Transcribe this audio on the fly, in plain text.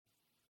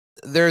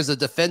there's a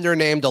defender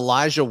named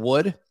Elijah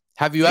Wood.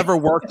 Have you ever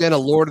worked in a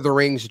Lord of the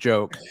Rings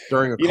joke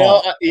during a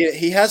call?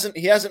 He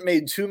hasn't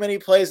made too many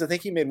plays. I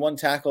think he made one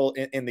tackle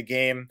in the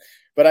game,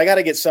 but I got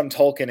to get some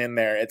Tolkien in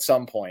there at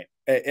some point,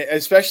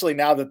 especially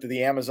now that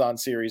the Amazon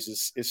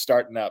series is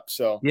starting up.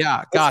 So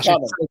yeah, gosh,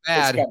 it's so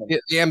bad.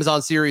 The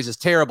Amazon series is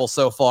terrible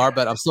so far,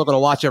 but I'm still going to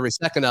watch every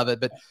second of it.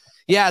 But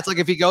yeah, it's like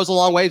if he goes a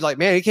long way, he's like,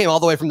 man, he came all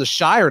the way from the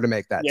Shire to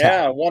make that.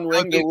 Yeah, one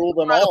ring to rule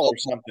them all or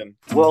something.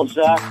 Well,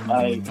 Zach,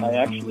 I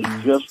actually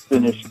just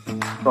finished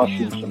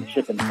crushing some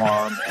chicken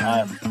farm,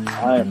 and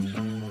I am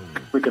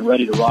freaking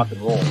ready to rock and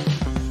roll.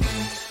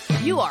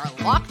 You are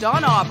Locked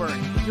On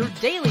Auburn, your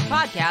daily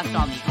podcast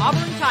on the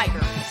Auburn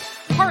Tigers.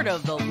 Part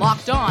of the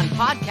Locked On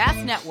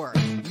Podcast Network,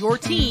 your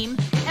team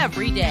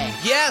every day.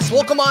 Yes,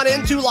 welcome on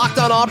into Locked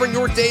On Auburn,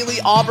 your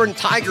daily Auburn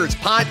Tigers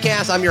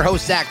podcast. I'm your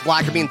host, Zach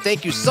Blackerby, and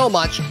thank you so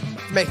much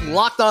for making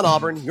Locked On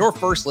Auburn your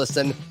first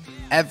listen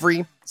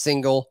every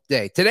single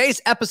day.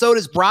 Today's episode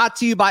is brought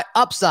to you by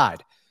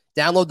Upside.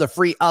 Download the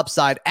free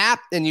Upside app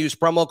and use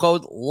promo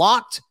code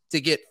LOCKED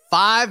to get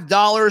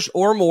 $5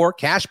 or more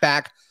cash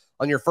back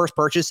on your first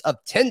purchase of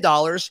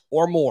 $10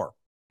 or more.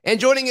 And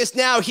joining us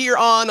now here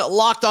on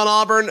Locked On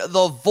Auburn,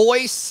 the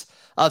voice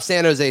of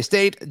San Jose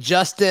State,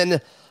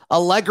 Justin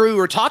Allegri. We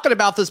were talking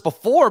about this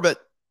before, but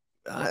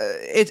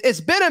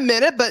it's been a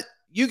minute, but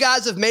you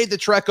guys have made the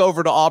trek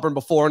over to Auburn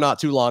before not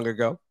too long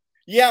ago.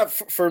 Yeah,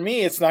 for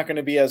me, it's not going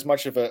to be as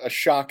much of a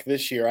shock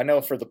this year. I know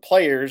for the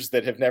players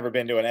that have never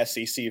been to an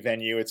SEC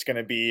venue, it's going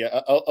to be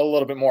a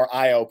little bit more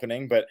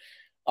eye-opening, but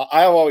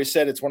I've always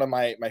said it's one of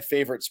my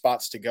favorite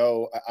spots to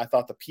go. I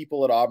thought the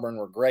people at Auburn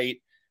were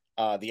great.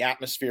 The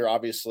atmosphere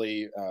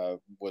obviously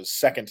was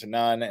second to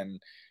none.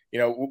 And,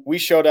 we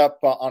showed up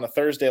on a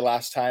Thursday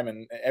last time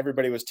and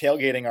everybody was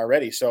tailgating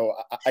already. So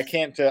I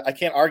can't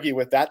argue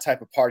with that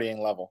type of partying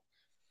level.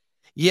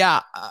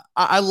 Yeah.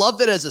 I love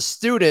that as a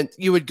student,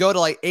 you would go to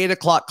like 8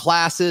 o'clock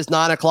classes,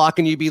 9 o'clock,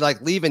 and you'd be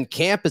like leaving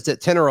campus at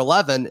 10 or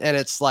 11. And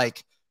it's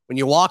like, when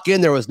you walk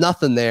in, there was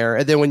nothing there.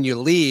 And then when you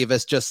leave,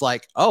 it's just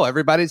like, oh,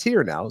 everybody's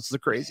here now. It's the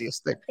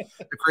craziest thing,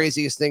 the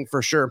craziest thing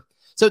for sure.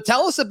 So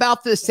tell us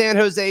about this San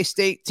Jose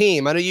State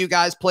team. I know you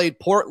guys played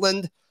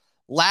Portland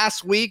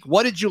last week.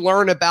 What did you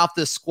learn about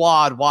this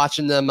squad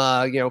watching them,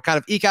 kind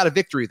of eke out a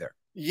victory there?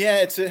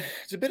 Yeah, it's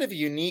a bit of a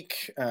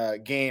unique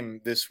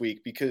game this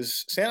week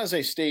because San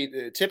Jose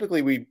State,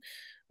 typically we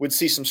would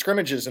see some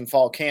scrimmages in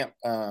fall camp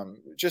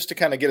just to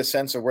kind of get a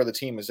sense of where the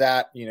team is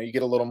at. You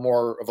get a little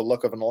more of a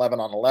look of an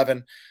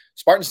 11-on-11.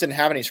 Spartans didn't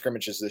have any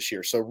scrimmages this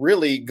year. So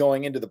really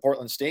going into the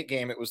Portland State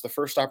game, it was the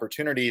first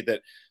opportunity that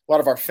a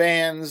lot of our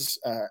fans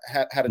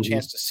had a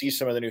chance to see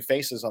some of the new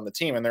faces on the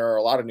team. And there are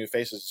a lot of new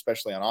faces,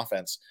 especially on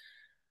offense.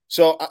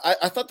 So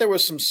I thought there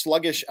was some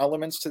sluggish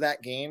elements to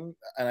that game.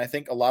 And I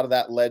think a lot of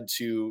that led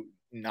to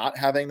not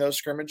having those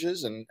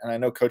scrimmages. And I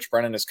know Coach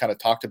Brennan has kind of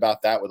talked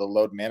about that with a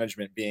load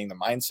management being the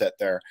mindset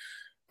there.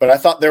 But I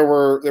thought there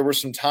were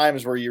some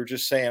times where you're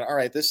just saying, all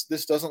right, this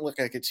doesn't look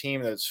like a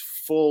team that's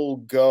full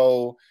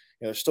go.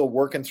 They're still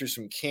working through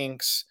some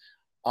kinks,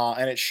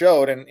 and it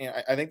showed. And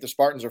I think the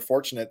Spartans are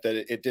fortunate that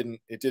it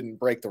didn't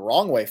break the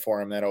wrong way for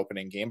them that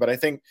opening game. But I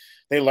think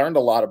they learned a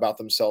lot about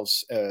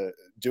themselves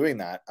doing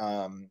that.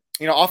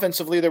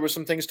 Offensively, there were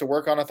some things to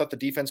work on. I thought the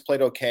defense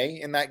played okay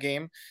in that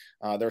game.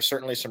 There are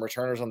certainly some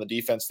returners on the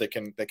defense that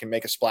can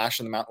make a splash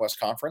in the Mountain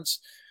West Conference.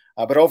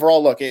 But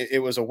overall, look,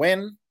 it was a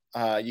win.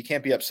 You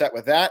can't be upset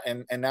with that.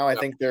 And now I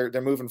think they're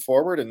moving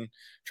forward and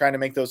trying to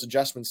make those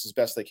adjustments as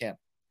best they can.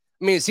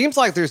 I mean, it seems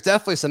like there's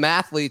definitely some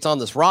athletes on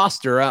this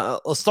roster.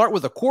 Let's start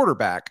with the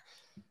quarterback.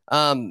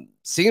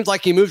 Seems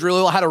like he moved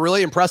really well, had a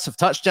really impressive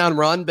touchdown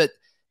run, but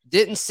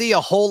didn't see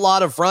a whole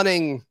lot of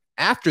running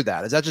after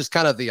that. Is that just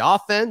kind of the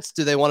offense?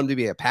 Do they want him to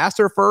be a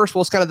passer first?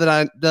 What's kind of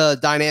the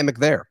dynamic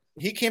there?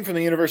 He came from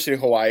the University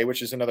of Hawaii,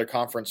 which is another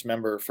conference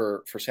member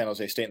for San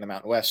Jose State in the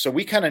Mountain West. So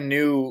we kind of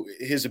knew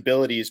his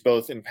abilities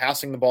both in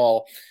passing the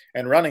ball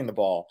and running the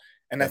ball.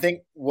 And I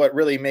think what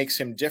really makes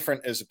him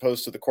different as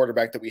opposed to the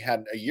quarterback that we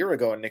had a year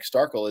ago in Nick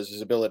Starkel is his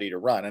ability to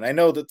run. And I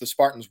know that the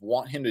Spartans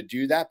want him to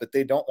do that, but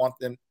they don't want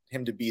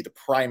him to be the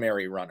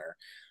primary runner.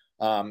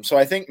 So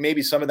I think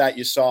maybe some of that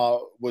you saw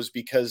was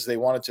because they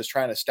wanted to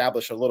try and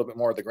establish a little bit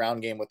more of the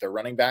ground game with their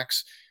running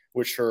backs,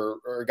 which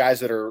are guys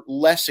that are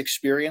less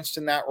experienced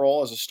in that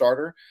role as a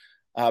starter.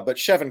 But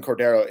Chevan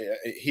Cordero,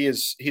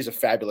 he's a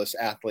fabulous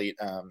athlete.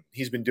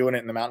 He's been doing it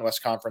in the Mountain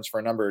West Conference for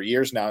a number of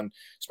years now, and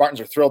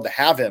Spartans are thrilled to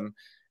have him.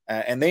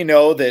 And they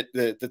know that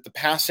the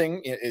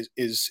passing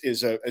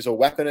is a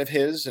weapon of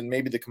his, and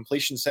maybe the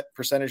completion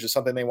percentage is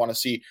something they want to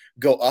see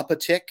go up a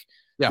tick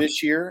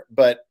this year.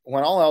 But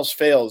when all else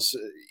fails,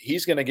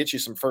 he's going to get you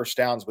some first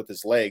downs with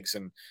his legs,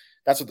 and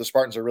that's what the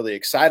Spartans are really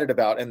excited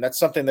about. And that's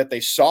something that they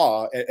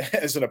saw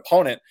as an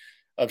opponent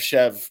of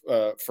Chev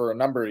for a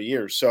number of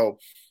years. So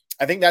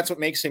I think that's what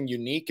makes him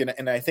unique,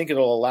 and I think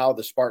it'll allow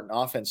the Spartan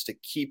offense to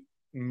keep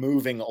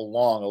moving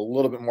along a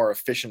little bit more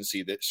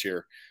efficiency this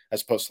year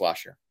as opposed to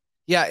last year.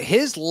 Yeah,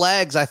 his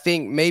legs, I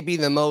think, may be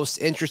the most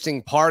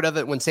interesting part of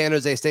it when San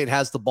Jose State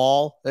has the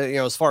ball,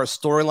 as far as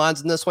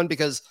storylines in this one,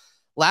 because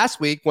last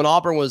week when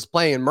Auburn was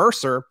playing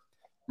Mercer,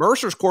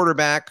 Mercer's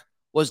quarterback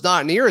was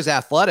not near as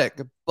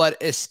athletic,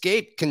 but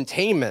escaped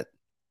containment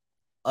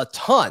a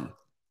ton.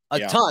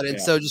 And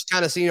so just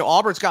kind of seeing,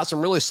 Auburn's got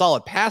some really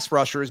solid pass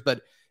rushers,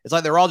 but it's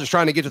like they're all just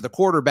trying to get to the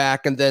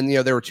quarterback, and then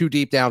they were too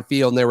deep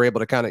downfield, and they were able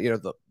to kind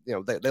of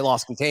they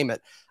lost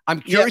containment. I'm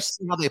curious to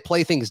see how they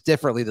play things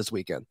differently this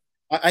weekend.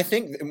 I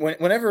think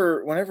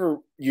whenever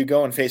you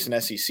go and face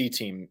an SEC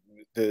team,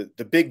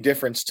 the big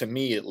difference to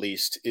me at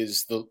least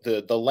is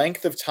the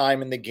length of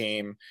time in the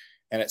game,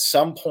 and at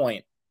some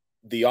point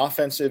the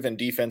offensive and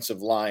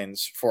defensive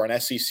lines for an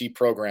SEC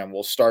program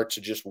will start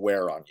to just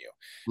wear on you.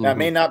 Now, it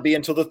may not be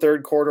until the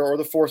third quarter or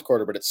the fourth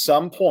quarter, but at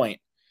some point,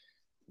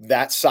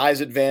 that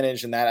size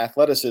advantage and that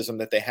athleticism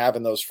that they have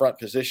in those front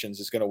positions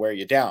is going to wear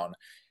you down.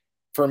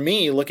 For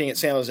me, looking at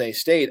San Jose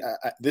State,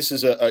 this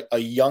is a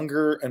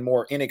younger and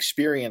more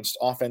inexperienced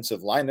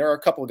offensive line. There are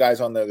a couple of guys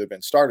on there that have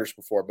been starters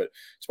before, but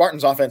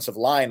Spartan's offensive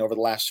line over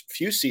the last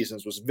few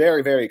seasons was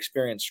very, very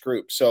experienced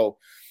group. So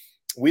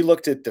we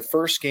looked at the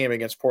first game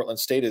against Portland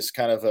State as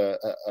kind of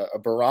a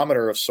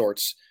barometer of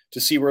sorts to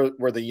see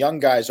where the young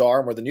guys are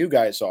and where the new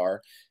guys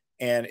are.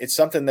 And it's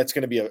something that's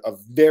going to be a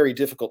very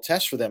difficult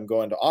test for them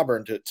going to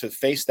Auburn to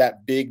face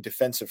that big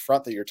defensive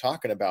front that you're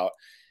talking about.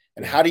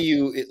 And how do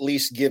you at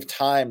least give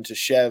time to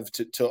Chev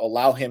to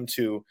allow him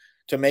to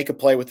make a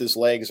play with his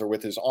legs or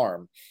with his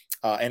arm?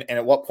 And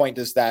at what point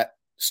does that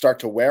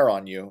start to wear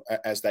on you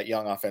as that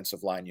young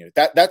offensive line unit?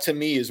 That to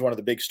me is one of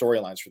the big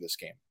storylines for this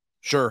game.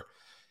 Sure.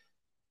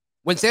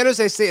 When San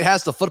Jose State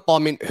has the football, I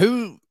mean,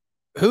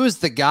 who's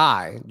the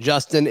guy,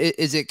 Justin?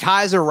 Is it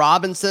Kaiser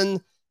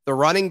Robinson, the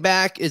running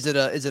back? Is it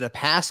a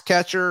pass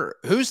catcher?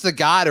 Who's the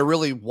guy to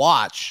really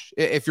watch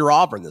if you're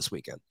Auburn this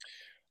weekend?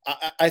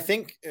 I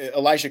think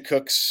Elijah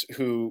Cooks,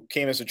 who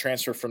came as a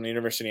transfer from the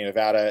University of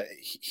Nevada,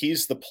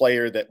 he's the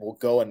player that will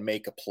go and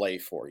make a play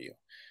for you.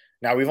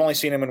 Now, we've only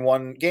seen him in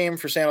one game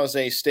for San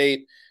Jose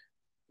State,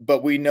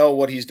 but we know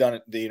what he's done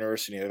at the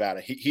University of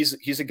Nevada.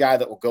 He's a guy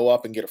that will go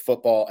up and get a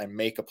football and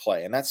make a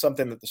play. And that's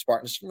something that the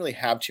Spartans didn't really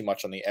have too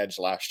much on the edge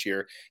last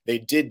year. They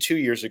did 2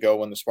 years ago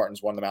when the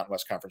Spartans won the Mountain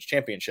West Conference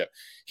Championship.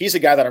 He's a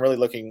guy that I'm really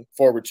looking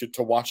forward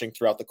to watching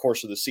throughout the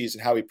course of the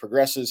season, how he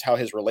progresses, how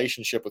his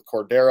relationship with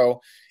Cordero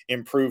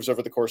improves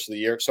over the course of the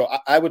year. So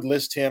I would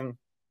list him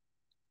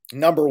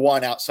number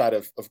one outside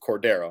of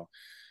Cordero.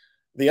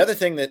 The other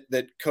thing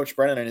that Coach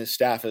Brennan and his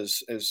staff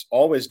has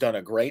always done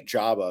a great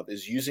job of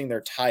is using their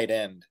tight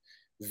end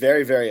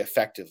very, very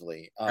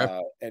effectively.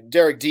 And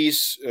Derek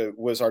Deese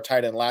was our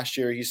tight end last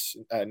year. He's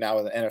now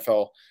in the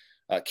NFL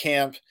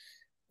camp.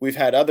 We've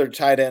had other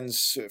tight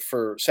ends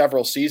for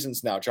several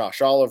seasons now.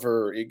 Josh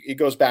Oliver, it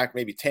goes back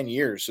maybe 10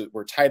 years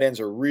where tight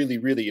ends are really,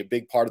 really a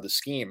big part of the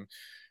scheme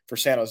for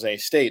San Jose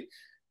State.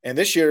 And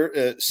this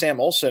year, Sam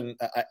Olson,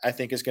 I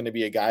think, is going to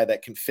be a guy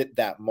that can fit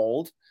that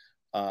mold.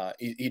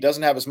 He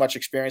doesn't have as much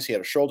experience. He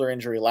had a shoulder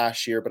injury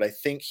last year, but I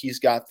think he's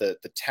got the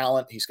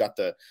talent. He's got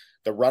the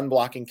run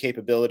blocking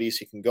capabilities.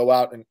 He can go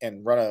out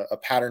and run a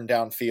pattern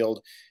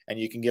downfield, and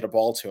you can get a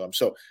ball to him.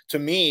 So to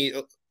me,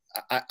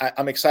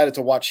 I'm excited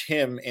to watch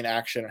him in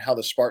action and how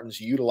the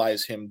Spartans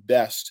utilize him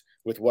best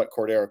with what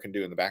Cordero can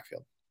do in the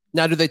backfield.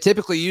 Now, do they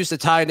typically use the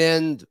tight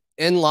end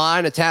in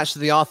line attached to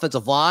the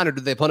offensive line, or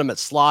do they put him at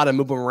slot and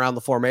move him around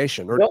the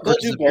formation? Or they'll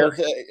do both.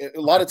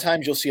 A lot of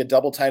times you'll see a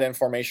double tight end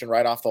formation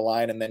right off the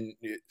line, and then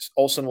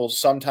Olson will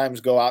sometimes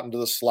go out into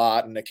the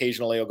slot, and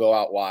occasionally he'll go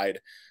out wide.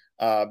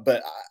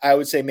 But I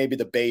would say maybe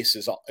the base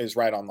is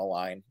right on the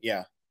line.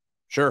 Yeah.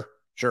 Sure.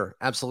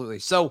 Absolutely.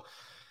 So,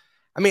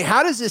 I mean,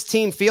 how does this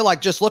team feel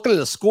like just looking at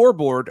the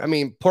scoreboard? I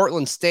mean,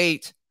 Portland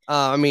State,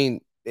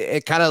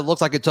 it kind of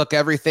looks like it took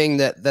everything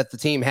that the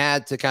team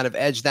had to kind of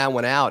edge that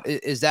one out.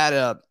 Is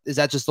that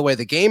just the way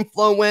the game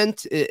flow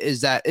went?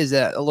 Is that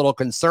a little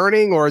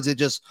concerning, or is it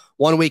just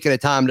 1 week at a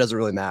time? Doesn't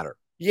really matter.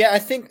 Yeah, I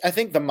think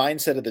the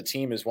mindset of the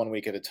team is 1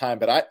 week at a time,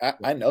 but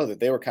I know that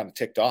they were kind of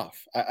ticked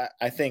off.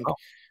 I think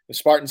the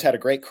Spartans had a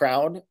great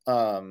crowd.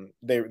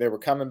 They were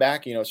coming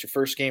back. It's your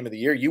first game of the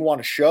year. You want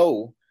to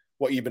show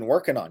what you've been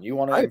working on. You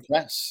want to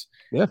impress.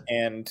 Yeah.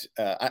 And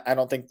I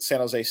don't think San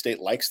Jose State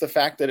likes the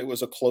fact that it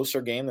was a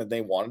closer game than they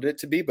wanted it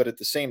to be. But at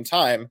the same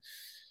time,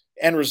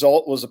 end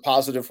result was a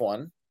positive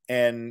one.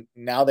 And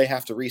now they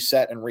have to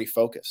reset and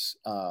refocus.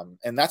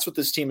 And that's what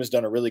this team has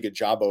done a really good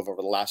job of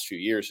over the last few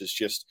years, is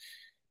just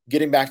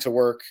getting back to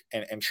work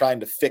and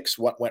trying to fix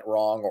what went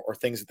wrong or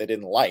things that they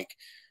didn't like.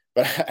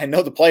 But I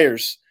know the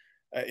players,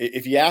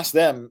 if you ask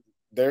them,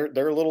 they're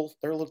a little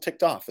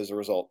ticked off as a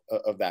result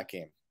of that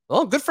game.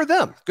 Well, good for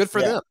them. Good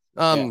for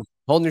them.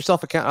 Holding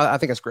yourself account. I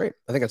think it's great.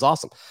 I think it's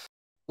awesome.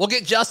 We'll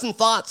get Justin's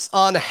thoughts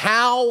on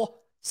how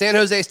San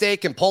Jose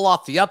State can pull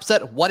off the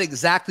upset. What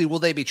exactly will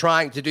they be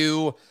trying to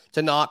do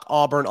to knock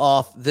Auburn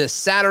off this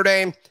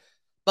Saturday?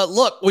 But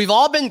look, we've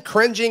all been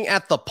cringing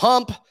at the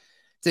pump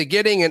to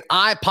getting an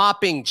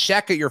eye-popping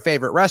check at your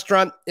favorite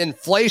restaurant.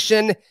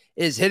 Inflation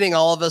is hitting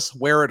all of us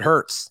where it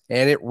hurts,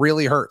 and it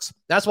really hurts.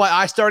 That's why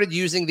I started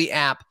using the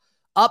app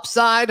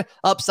Upside.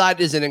 Upside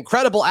is an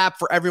incredible app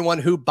for everyone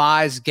who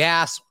buys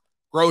gas,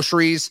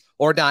 groceries,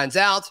 or dines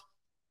out.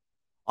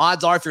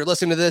 odds are if you're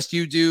listening to this,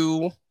 you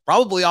do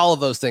probably all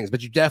of those things,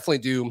 but you definitely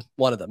do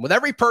one of them. With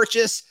every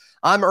purchase,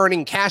 I'm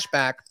earning cash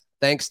back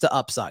thanks to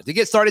Upside. To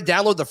get started,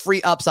 download the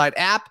free Upside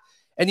app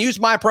and use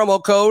my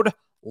promo code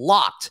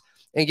LOCKED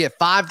and get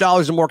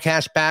 $5 or more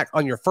cash back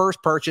on your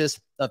first purchase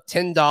of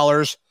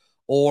 $10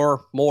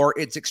 or more.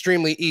 It's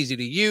extremely easy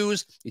to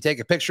use. You take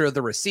a picture of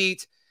the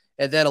receipt,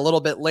 and then a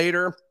little bit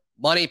later,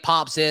 money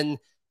pops in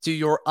to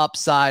your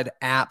Upside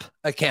app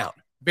account.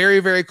 Very,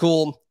 very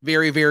cool.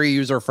 Very, very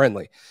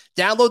user-friendly.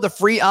 Download the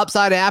free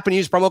Upside app and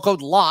use promo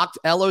code LOCKED,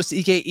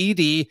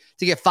 LOCKED,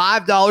 to get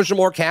 $5 or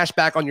more cash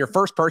back on your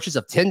first purchase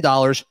of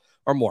 $10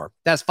 or more.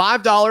 That's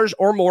 $5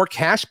 or more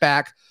cash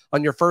back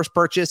on your first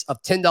purchase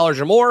of $10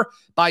 or more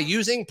by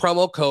using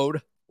promo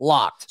code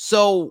LOCKED.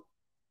 So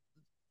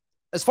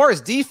as far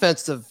as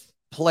defensive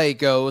play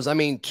goes, I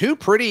mean, two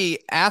pretty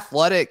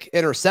athletic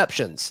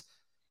interceptions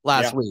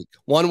last week.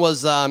 One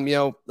was,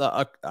 I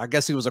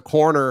guess he was a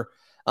corner,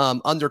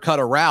 undercut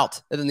a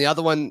route. And then the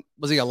other one,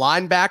 was he a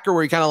linebacker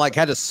where he kind of like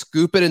had to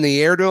scoop it in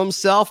the air to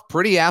himself?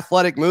 Pretty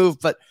athletic move,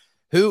 but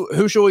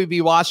who should we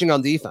be watching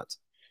on defense?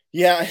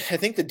 Yeah, I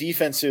think the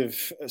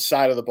defensive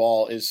side of the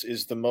ball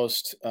is the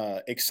most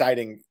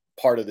exciting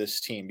part of this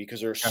team because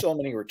there are so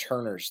many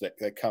returners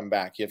that come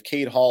back. You have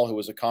Cade Hall, who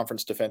was a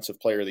conference defensive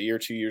player of the year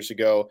 2 years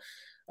ago.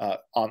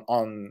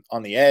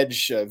 On the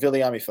edge,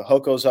 Viliami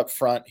Fajoko's up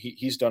front.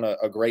 He's done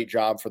a great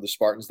job for the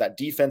Spartans. That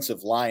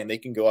defensive line, they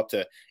can go up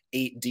to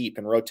 8 deep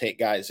and rotate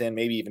guys in,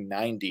 maybe even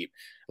 9 deep.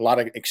 A lot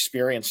of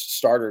experienced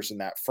starters in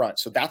that front.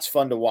 So that's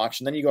fun to watch.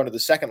 And then you go into the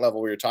second level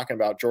where you're talking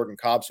about Jordan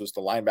Cobbs was the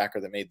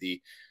linebacker that made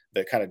the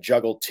kind of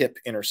juggle tip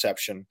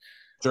interception.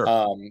 Sure.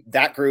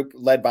 That group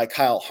led by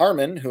Kyle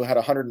Harmon, who had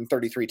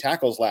 133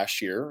 tackles last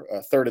year,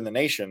 third in the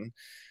nation.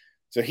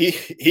 So he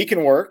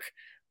can work.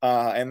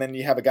 And then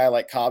you have a guy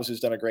like Cobbs who's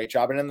done a great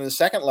job. And then in the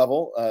second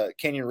level,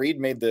 Kenyon Reed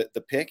made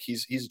the pick.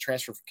 He's a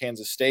transfer from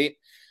Kansas State.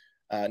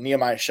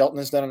 Nehemiah Shelton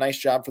has done a nice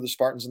job for the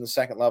Spartans in the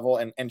second level.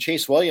 And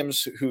Chase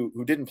Williams,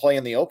 who didn't play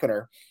in the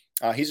opener,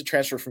 he's a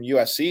transfer from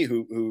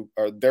USC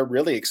they're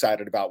really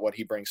excited about what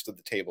he brings to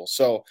the table.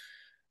 So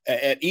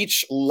at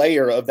each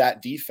layer of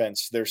that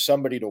defense, there's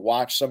somebody to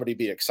watch, somebody to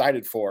be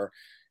excited for.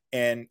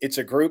 And it's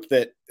a group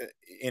that,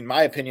 in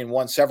my opinion,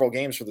 won several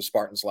games for the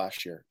Spartans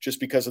last year just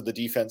because of the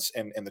defense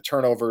and the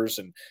turnovers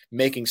and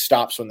making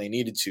stops when they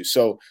needed to.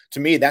 So to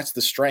me, that's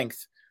the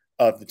strength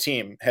of the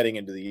team heading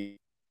into the year.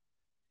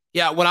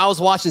 Yeah, when I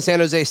was watching San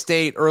Jose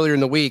State earlier in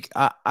the week,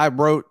 I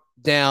wrote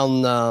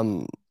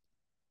down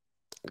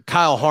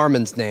Kyle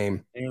Harmon's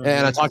name,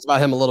 and I talked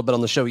about him a little bit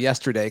on the show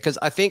yesterday because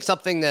I think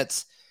something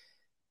that's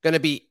going to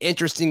be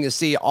interesting to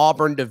see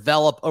Auburn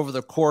develop over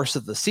the course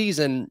of the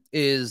season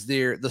is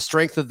the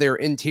strength of their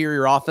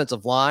interior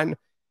offensive line.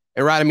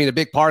 And right, I mean, a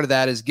big part of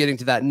that is getting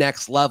to that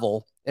next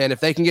level. And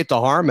if they can get to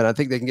Harmon, I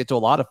think they can get to a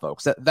lot of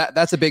folks.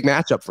 That's a big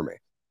matchup for me.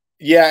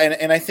 Yeah,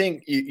 and I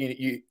think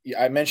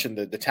I mentioned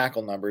the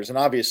tackle numbers, and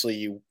obviously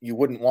you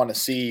wouldn't want to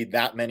see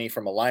that many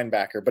from a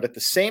linebacker, but at the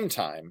same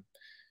time,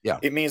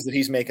 it means that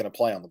he's making a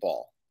play on the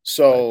ball.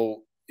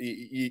 So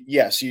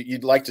yes,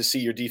 you'd like to see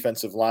your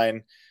defensive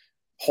line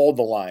hold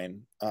the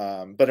line.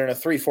 But in a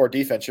 3-4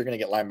 defense, you're going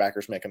to get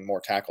linebackers making more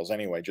tackles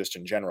anyway, just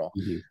in general.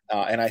 Mm-hmm.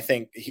 And I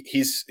think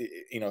he's,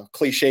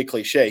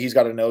 cliche, he's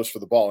got a nose for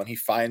the ball and he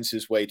finds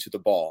his way to the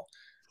ball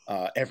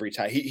every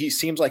time. He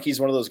seems like he's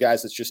one of those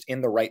guys that's just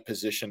in the right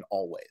position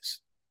always.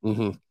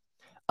 Mm-hmm.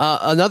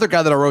 Another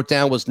guy that I wrote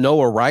down was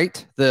Noah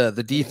Wright,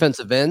 the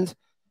defensive end.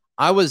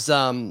 I was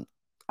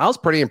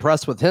pretty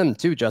impressed with him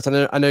too,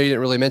 Justin. I know you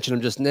didn't really mention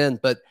him just then,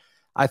 but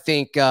I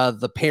think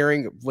the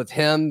pairing with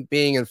him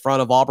being in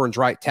front of Auburn's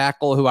right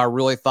tackle, who I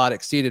really thought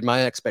exceeded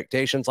my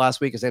expectations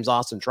last week, his name's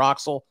Austin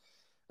Troxell.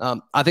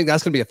 I think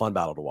that's going to be a fun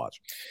battle to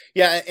watch.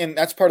 Yeah, and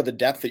that's part of the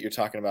depth that you're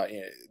talking about.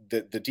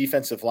 The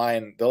defensive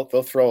line, they'll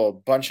throw a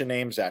bunch of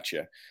names at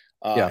you,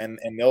 and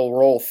they'll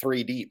roll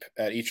 3 deep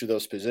at each of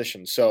those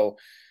positions. So,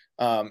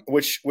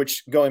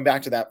 which going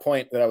back to that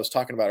point that I was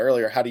talking about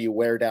earlier, how do you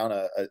wear down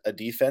a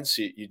defense?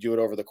 You do it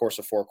over the course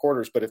of 4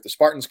 quarters. But if the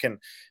Spartans can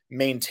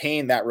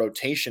maintain that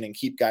rotation and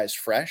keep guys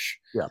fresh,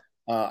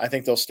 I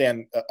think they'll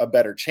stand a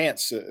better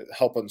chance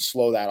helping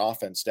slow that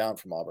offense down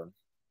from Auburn.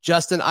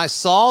 Justin, I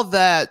saw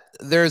that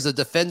there's a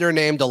defender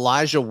named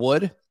Elijah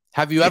Wood.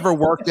 Have you ever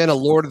worked in a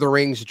Lord of the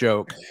Rings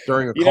joke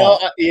during a call?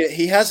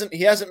 He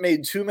hasn't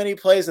made too many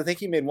plays. I think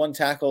he made 1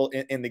 tackle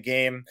in the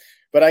game,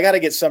 but I got to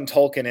get some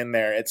Tolkien in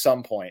there at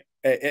some point,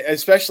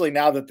 especially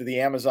now that the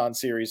Amazon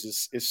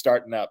series is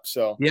starting up.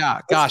 So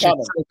yeah, gosh,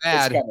 it's so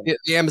bad.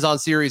 The Amazon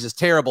series is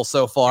terrible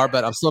so far,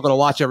 but I'm still going to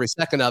watch every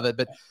second of it.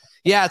 But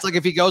yeah, it's like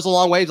if he goes a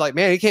long way, like,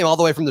 man, he came all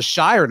the way from the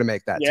Shire to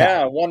make that.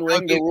 Yeah, one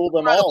ring to rule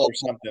them all or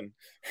something.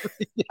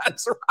 Yeah,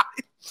 that's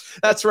right.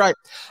 That's right.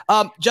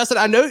 Justin,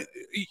 I know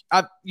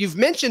you've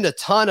mentioned a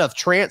ton of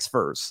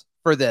transfers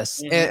for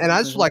this, and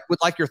I just would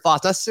like your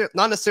thoughts.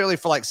 Not necessarily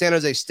for like San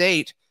Jose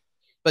State,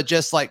 but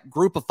just like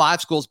group of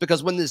 5 schools,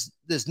 because when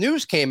this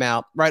news came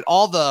out, right,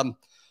 all the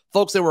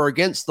folks that were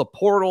against the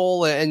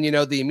portal and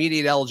the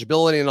immediate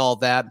eligibility and all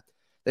that,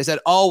 they said,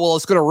 oh, well,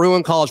 it's going to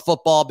ruin college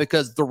football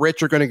because the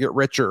rich are going to get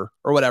richer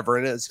or whatever.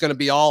 And it's going to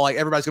be all like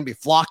everybody's going to be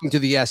flocking to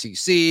the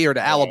SEC or to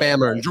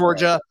Alabama and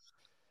Georgia.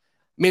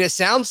 I mean, it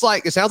sounds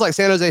like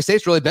San Jose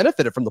State's really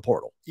benefited from the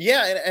portal.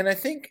 Yeah. And I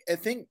think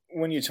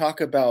when you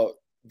talk about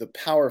the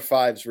Power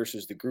Fives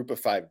versus the Group of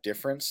Five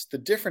difference, the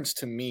difference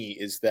to me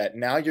is that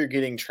now you're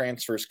getting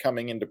transfers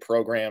coming into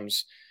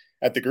programs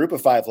at the Group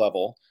of Five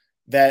level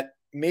that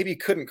maybe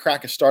couldn't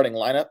crack a starting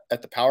lineup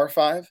at the Power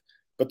Five,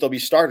 but they'll be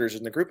starters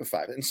in the Group of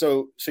Five. And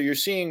so you're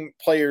seeing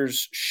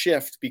players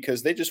shift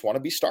because they just want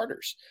to be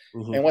starters.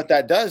 Mm-hmm. And what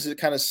that does is it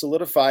kind of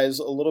solidifies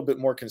a little bit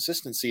more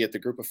consistency at the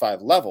Group of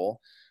Five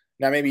level.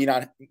 Now, maybe you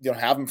don't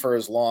have them for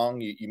as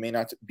long. You may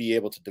not be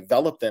able to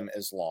develop them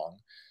as long.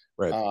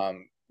 Right.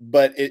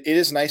 But it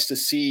is nice to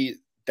see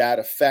that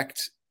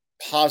effect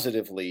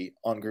positively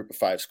on Group of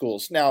Five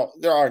schools. Now,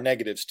 there are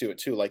negatives to it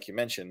too, like you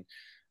mentioned.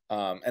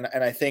 And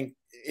I think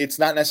it's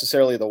not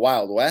necessarily the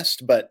Wild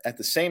West, but at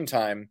the same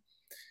time,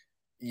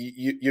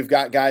 you've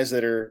got guys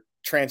that are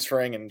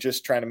transferring and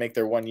just trying to make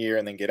their 1 year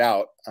and then get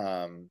out.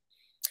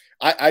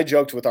 I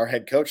joked with our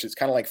head coach, it's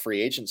kind of like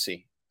free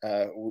agency.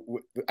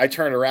 I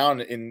turned around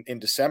in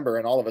December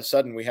and all of a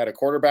sudden we had a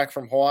quarterback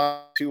from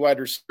Hawaii, 2 wide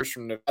receivers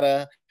from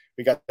Nevada.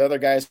 We got the other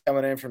guys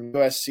coming in from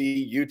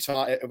USC,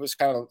 Utah. It was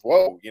kind of,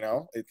 whoa,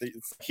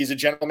 he's a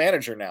general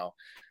manager now.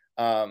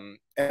 And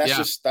that's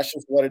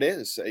just what it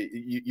is.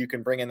 You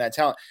can bring in that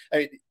talent. I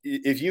mean,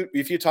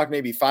 if you talk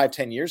maybe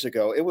 5-10 years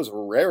ago, it was a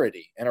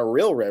rarity and a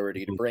real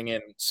rarity to bring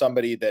in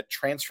somebody that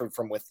transferred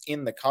from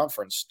within the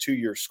conference to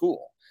your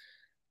school.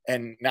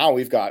 And now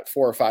we've got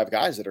 4 or 5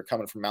 guys that are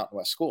coming from Mountain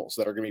West schools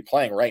that are going to be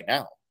playing right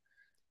now.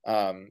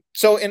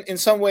 So in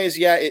some ways,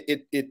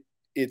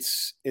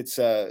 it's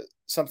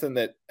something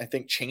that I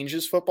think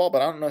changes football,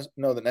 but I don't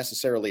know that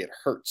necessarily it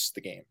hurts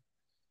the game.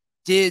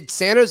 Did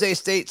San Jose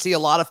State see a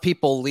lot of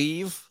people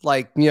leave?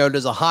 Like,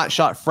 does a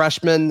hotshot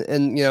freshman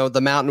in,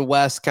 the Mountain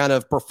West kind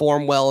of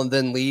perform well and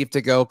then leave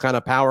to go kind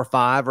of Power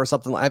Five or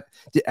something like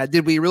that?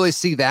 Did we really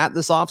see that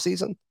this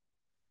offseason?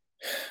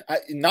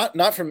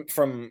 Not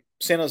from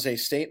San Jose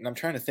State. And I'm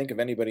trying to think of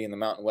anybody in the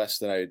Mountain West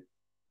that I.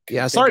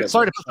 Yeah, sorry to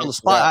put you on the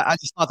spot. I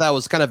just thought that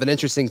was kind of an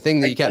interesting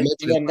thing that you kept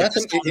mentioning.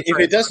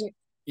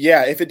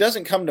 If it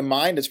doesn't come to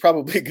mind, it's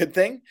probably a good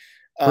thing.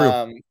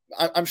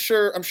 I'm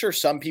sure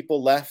some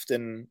people left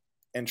and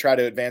try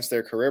to advance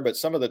their career, but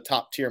some of the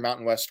top tier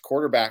Mountain West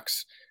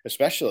quarterbacks,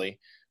 especially,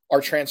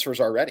 are transfers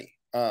already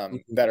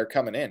that are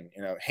coming in.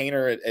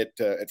 Hainer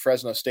at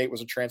Fresno State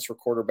was a transfer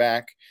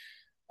quarterback.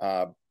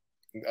 A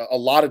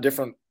lot of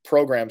different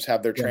programs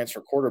have their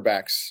transfer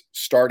quarterbacks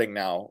starting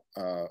now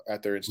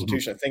at their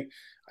institution. I think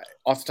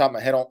off the top of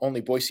my head,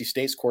 only Boise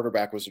State's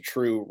quarterback was a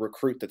true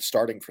recruit that's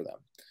starting for them.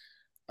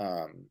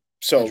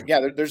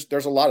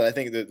 There's a lot of, I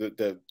think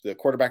the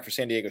quarterback for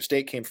San Diego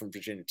State came from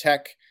Virginia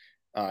Tech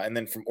and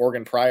then from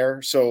Oregon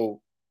prior.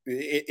 So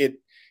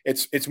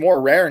it's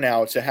more rare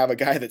now to have a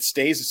guy that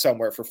stays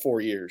somewhere for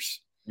 4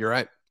 years. You're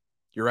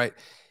right.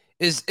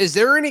 Is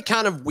there any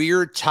kind of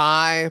weird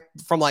tie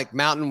from like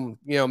Mountain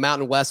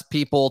West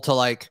people to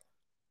like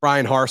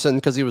Brian Harsin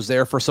because he was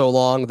there for so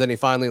long, then he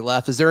finally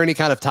left? Is there any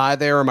kind of tie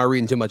there, or am I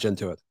reading too much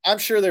into it? I'm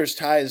sure there's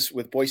ties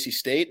with Boise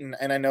State, and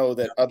I know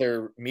that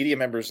other media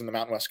members in the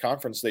Mountain West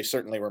Conference, they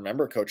certainly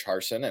remember Coach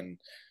Harsin, and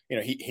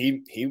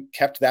he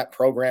kept that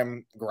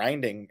program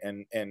grinding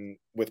and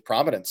with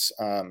Providence.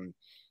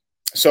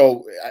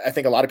 So I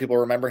think a lot of people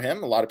remember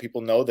him. A lot of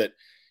people know that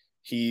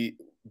he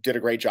did a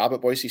great job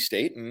at Boise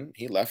State, and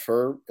he left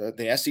for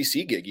the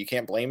SEC gig. You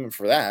can't blame him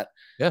for that.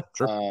 Yeah,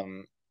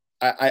 sure.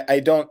 I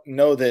don't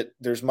know that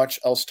there's much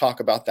else talk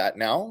about that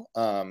now.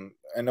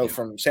 I know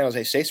from San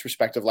Jose State's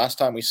perspective, last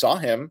time we saw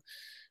him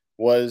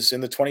was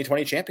in the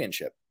 2020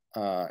 championship.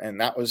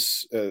 And that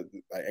was,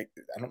 I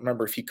don't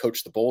remember if he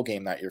coached the bowl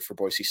game that year for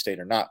Boise State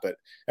or not, but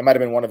it might've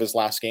been one of his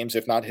last games,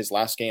 if not his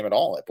last game at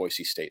all at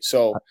Boise State.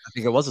 So I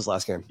think it was his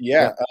last game.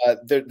 Yeah.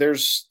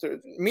 There's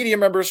media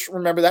members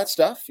remember that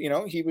stuff.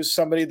 He was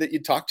somebody that you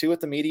talked to at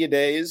the media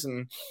days,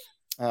 and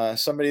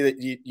somebody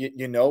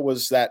that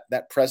was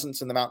that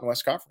presence in the Mountain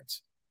West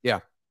Conference. Yeah.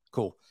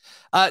 Cool.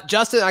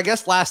 Justin, I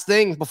guess last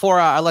thing before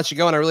I let you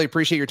go, and I really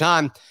appreciate your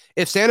time.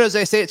 If San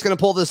Jose State's going to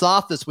pull this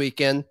off this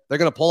weekend, they're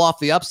going to pull off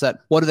the upset.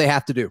 What do they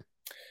have to do?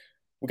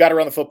 We got to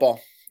run the football.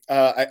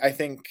 I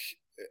think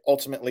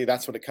ultimately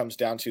that's what it comes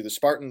down to. The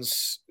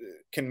Spartans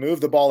can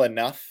move the ball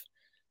enough,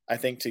 I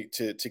think,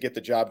 to get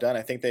the job done.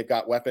 I think they've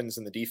got weapons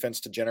in the defense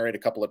to generate a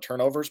couple of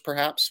turnovers,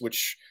 perhaps,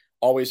 which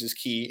always is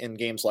key in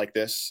games like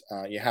this.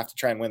 You have to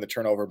try and win the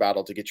turnover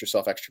battle to get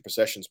yourself extra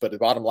possessions. But the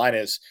bottom line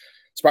is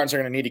Spartans are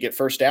going to need to get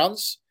first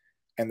downs,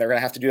 and they're going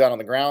to have to do that on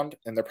the ground.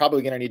 And they're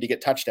probably going to need to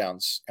get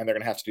touchdowns, and they're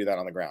going to have to do that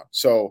on the ground.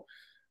 So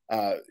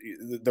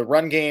the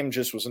run game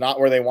just was not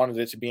where they wanted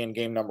it to be in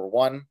game number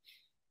 1.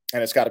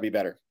 And it's got to be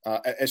better,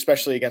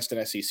 especially against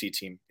an SEC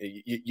team.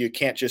 You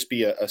can't just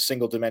be a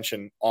single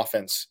dimension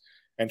offense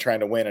and trying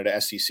to win at a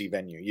SEC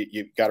venue.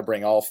 You've got to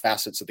bring all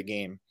facets of the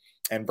game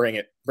and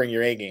bring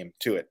your A game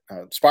to it.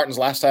 Spartans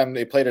last time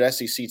they played an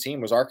SEC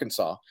team was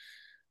Arkansas.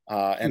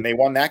 and they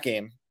won that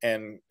game,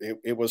 and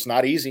it was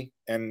not easy.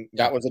 And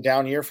that was a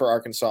down year for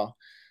Arkansas.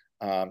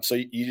 So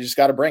you just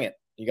got to bring it.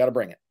 You got to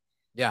bring it.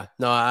 Yeah,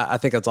 no, I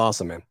think that's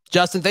awesome, man.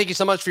 Justin, thank you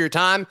so much for your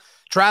time.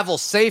 Travel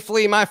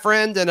safely, my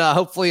friend, and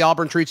hopefully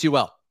Auburn treats you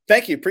well.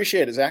 Thank you.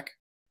 Appreciate it, Zach.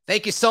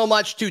 Thank you so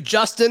much to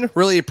Justin.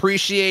 Really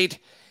appreciate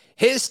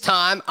his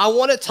time. I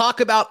want to talk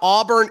about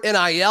Auburn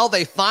NIL.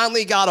 They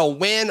finally got a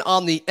win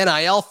on the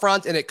NIL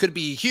front, and it could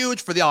be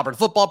huge for the Auburn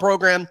football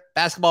program,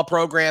 basketball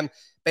program,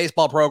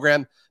 baseball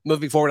program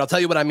moving forward. I'll tell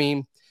you what I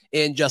mean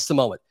in just a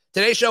moment.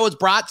 Today's show is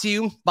brought to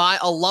you by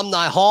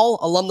Alumni Hall.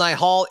 Alumni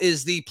Hall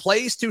is the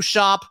place to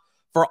shop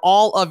for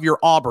all of your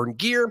Auburn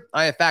gear.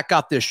 I, in fact,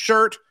 got this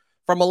shirt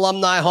from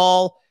Alumni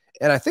Hall,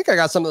 and I think I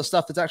got some of the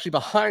stuff that's actually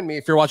behind me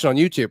if you're watching on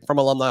YouTube from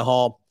Alumni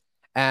Hall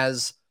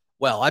as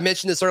well. I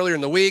mentioned this earlier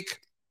in the week.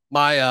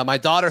 My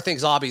daughter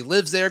thinks Aubie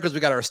lives there because we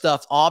got our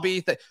stuffed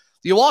Aubie.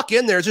 You walk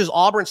in there, there's just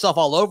Auburn stuff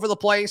all over the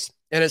place,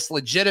 and it's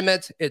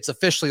legitimate. It's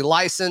officially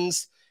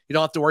licensed. You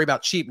don't have to worry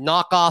about cheap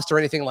knockoffs or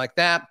anything like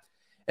that.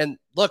 And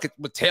look,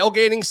 with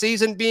tailgating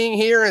season being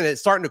here and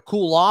it's starting to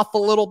cool off a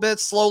little bit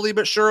slowly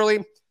but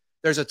surely,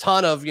 there's a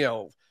ton of,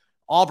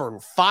 Auburn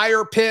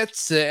fire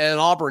pits and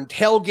Auburn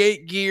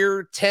tailgate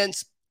gear,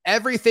 tents,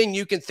 everything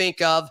you can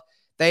think of,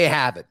 they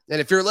have it. And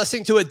if you're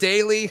listening to a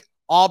daily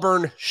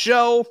Auburn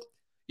show,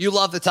 you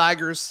love the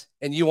Tigers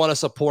and you want to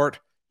support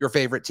your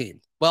favorite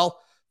team.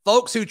 Well,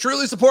 folks who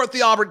truly support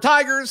the Auburn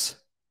Tigers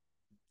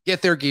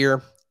get their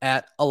gear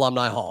at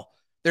Alumni Hall.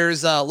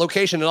 There's a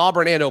location in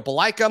Auburn and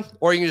Opelika,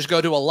 or you can just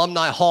go to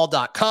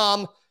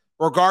alumnihall.com,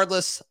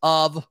 regardless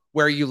of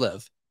where you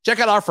live. Check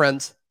out our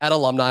friends at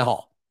Alumni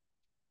Hall.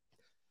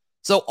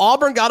 So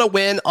Auburn got a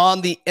win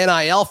on the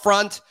NIL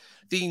front.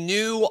 The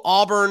new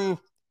Auburn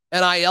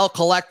NIL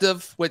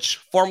collective, which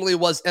formerly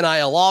was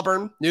NIL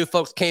Auburn, new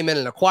folks came in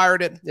and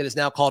acquired it. It is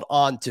now called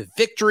On to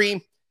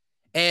Victory.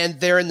 And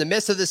they're in the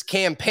midst of this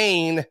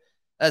campaign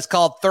that's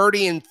called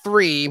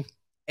 30-3.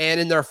 And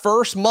in their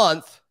first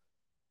month,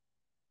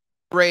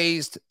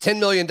 raised $10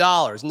 million.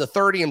 And the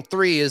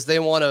 30-3 is they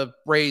want to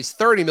raise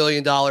 $30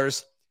 million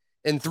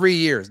in 3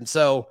 years. And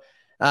so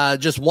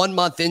just 1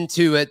 month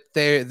into it,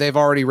 they've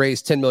already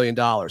raised $10 million.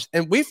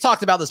 And we've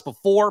talked about this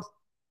before.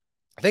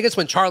 I think it's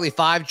when Charlie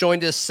Five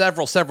joined us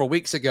several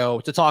weeks ago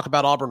to talk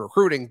about Auburn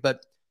recruiting.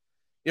 But,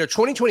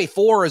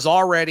 2024 is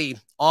already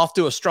off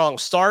to a strong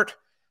start.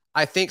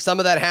 I think some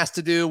of that has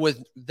to do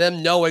with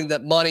them knowing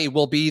that money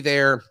will be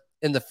there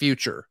in the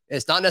future.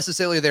 It's not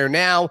necessarily there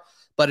now,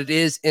 but it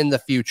is in the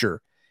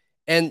future.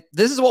 And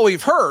this is what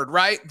we've heard,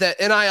 right? That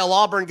NIL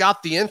Auburn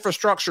got the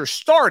infrastructure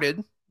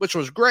started, which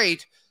was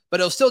great, but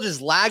it was still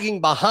just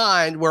lagging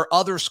behind where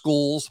other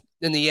schools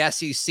in the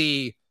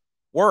SEC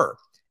were.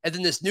 And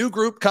then this new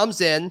group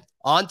comes in,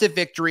 On to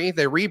Victory.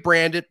 They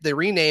rebrand it, they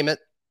rename it.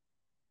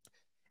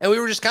 And we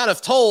were just kind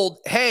of told,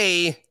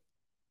 hey,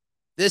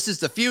 this is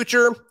the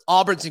future.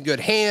 Auburn's in good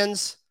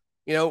hands.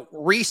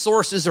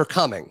 Resources are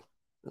coming.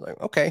 Like,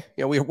 okay.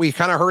 We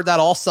kind of heard that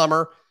all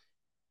summer.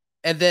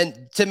 And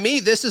then to me,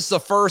 this is the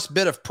first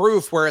bit of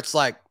proof where it's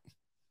like,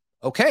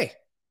 okay,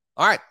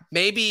 all right,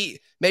 maybe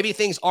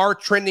things are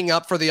trending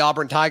up for the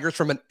Auburn Tigers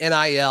from an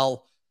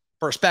NIL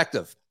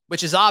perspective,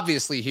 which is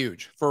obviously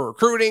huge for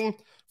recruiting,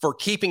 for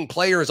keeping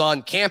players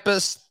on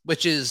campus,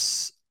 which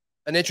is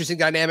an interesting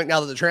dynamic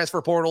now that the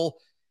transfer portal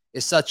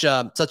is such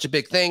a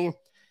big thing.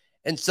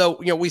 And so,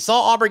 we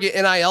saw Auburn get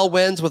NIL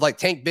wins with like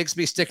Tank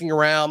Bigsby sticking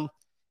around.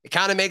 It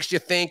kind of makes you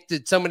think,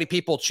 did so many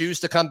people choose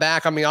to come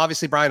back? I mean,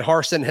 obviously Brian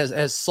Harsin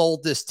has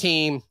sold this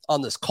team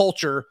on this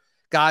culture,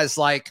 guys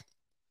like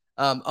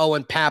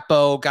Owen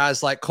Papo,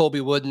 guys like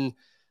Colby Wooden.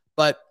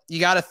 But you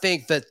got to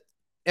think that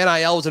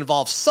NIL was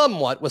involved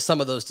somewhat with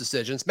some of those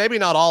decisions. Maybe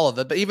not all of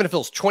it, but even if it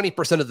was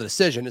 20% of the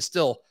decision, it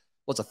still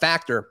was a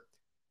factor.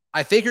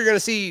 I think you're going to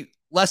see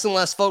less and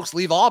less folks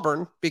leave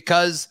Auburn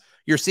because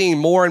you're seeing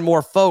more and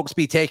more folks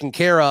be taken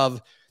care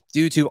of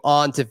due to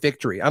On to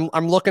Victory.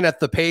 I'm looking at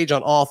the page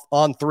on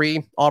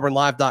On3,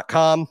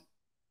 auburnlive.com,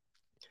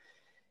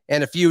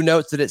 and a few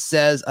notes that it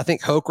says, I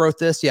think Hoke wrote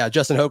this. Yeah,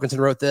 Justin Hokanson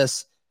wrote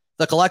this.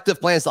 The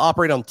collective plans to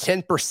operate on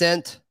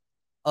 10%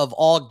 of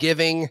all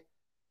giving,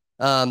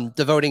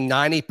 devoting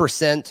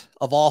 90%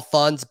 of all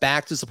funds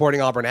back to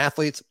supporting Auburn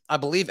athletes. I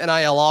believe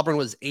NIL Auburn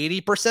was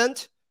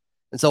 80%.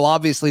 And so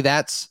obviously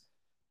that's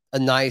a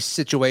nice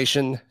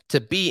situation to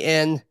be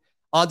in.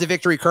 On to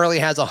Victory currently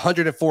has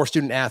 104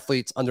 student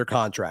athletes under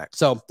contract.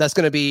 So that's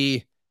going to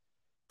be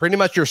pretty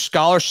much your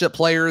scholarship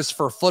players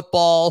for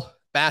football,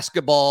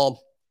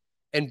 basketball,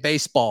 and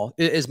baseball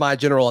is my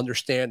general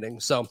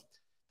understanding. So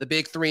the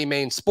big three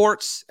main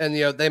sports, and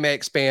they may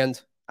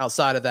expand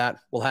outside of that.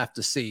 We'll have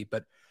to see.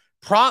 But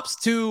props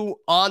to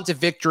On to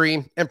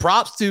Victory, and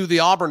props to the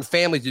Auburn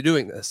family to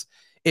doing this.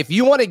 If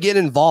you want to get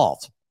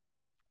involved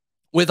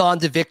with On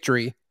to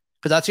Victory,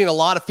 because I've seen a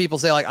lot of people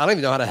say, like, I don't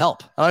even know how to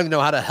help. I don't even know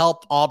how to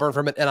help Auburn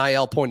from an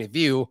NIL point of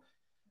view.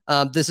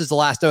 This is the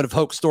last note of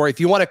Hoke's story. If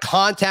you want to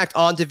contact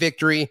On to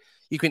Victory,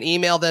 you can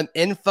email them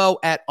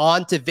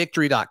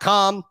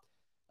info@ontovictory.com.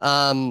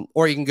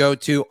 Or you can go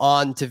to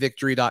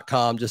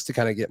ontovictory.com just to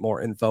kind of get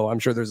more info. I'm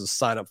sure there's a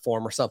sign-up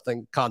form or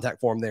something, contact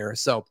form there.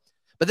 So,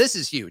 but this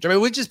is huge. I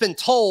mean, we've just been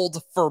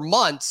told for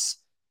months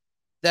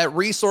that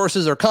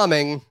resources are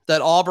coming,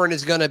 that Auburn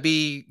is going to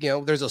be,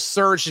 there's a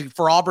surge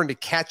for Auburn to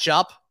catch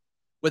up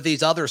with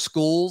these other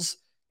schools.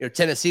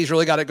 Tennessee's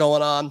really got it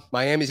going on.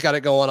 Miami's got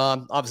it going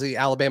on. Obviously,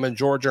 Alabama and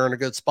Georgia are in a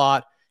good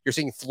spot. You're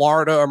seeing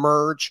Florida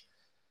emerge.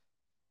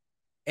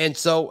 And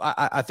so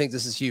I think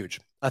this is huge.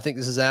 I think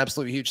this is an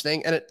absolutely huge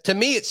thing. And to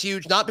me, it's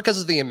huge, not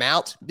because of the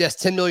amount.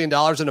 Yes, $10 million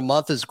in a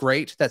month is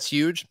great. That's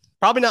huge.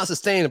 Probably not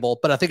sustainable,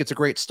 but I think it's a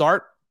great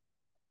start.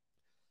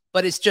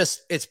 But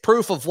it's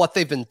proof of what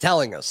they've been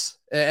telling us.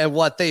 And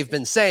what they've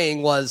been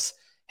saying was,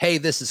 hey,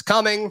 this is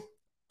coming.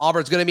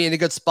 Auburn's going to be in a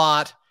good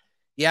spot.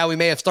 Yeah, we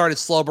may have started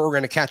slow, but we're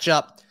going to catch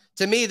up.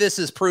 To me, this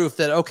is proof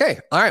that, okay,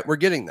 all right, we're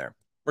getting there.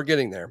 We're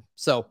getting there.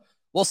 So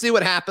we'll see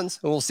what happens,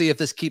 and we'll see if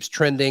this keeps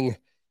trending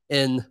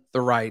in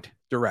the right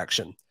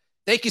direction.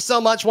 Thank you so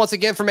much once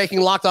again for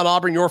making Locked On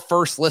Auburn your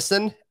first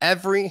listen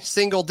every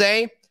single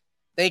day.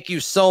 Thank you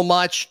so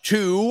much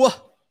to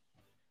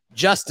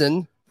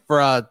Justin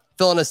for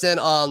filling us in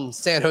on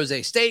San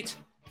Jose State.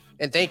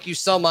 And thank you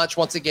so much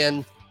once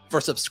again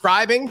for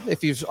subscribing.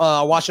 If you're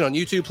watching on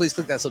YouTube, please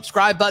click that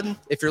subscribe button.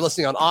 If you're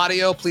listening on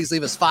audio, please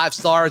leave us 5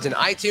 stars in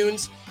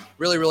iTunes.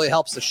 Really, really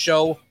helps the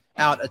show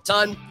out a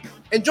ton.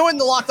 And join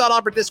the Locked On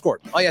Auburn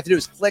Discord. All you have to do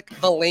is click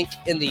the link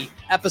in the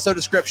episode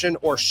description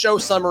or show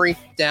summary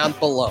down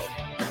below.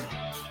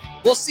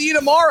 We'll see you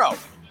tomorrow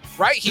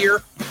right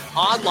here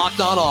on Locked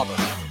On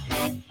Auburn.